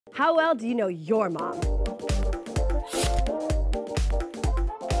How well do you know your mom?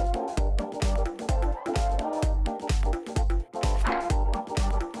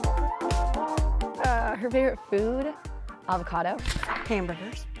 Her favorite food? Avocado.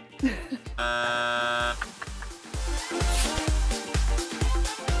 Hamburgers.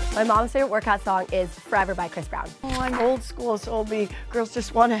 My mom's favorite workout song is Forever by Chris Brown. Oh, I'm old school, so it'll be Girls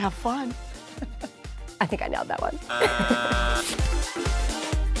Just Want to Have Fun. I think I nailed that one.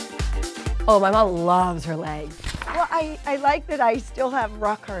 Oh, my mom loves her legs. Well, I like that I still have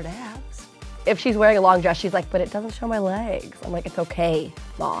rock hard abs. If she's wearing a long dress, she's like, but it doesn't show my legs. I'm like, it's okay,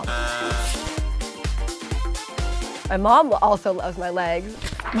 Mom. My mom also loves my legs.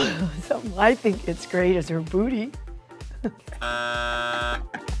 Something I think it's great is her booty.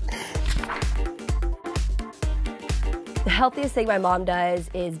 The healthiest thing my mom does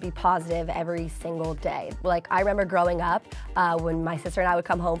is be positive every single day. Like, I remember growing up, when my sister and I would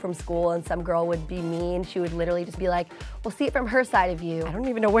come home from school and some girl would be mean, she would literally just be like, we'll see it from her side of you. I don't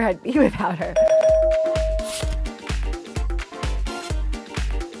even know where I'd be without her.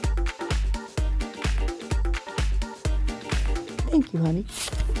 Thank you, honey.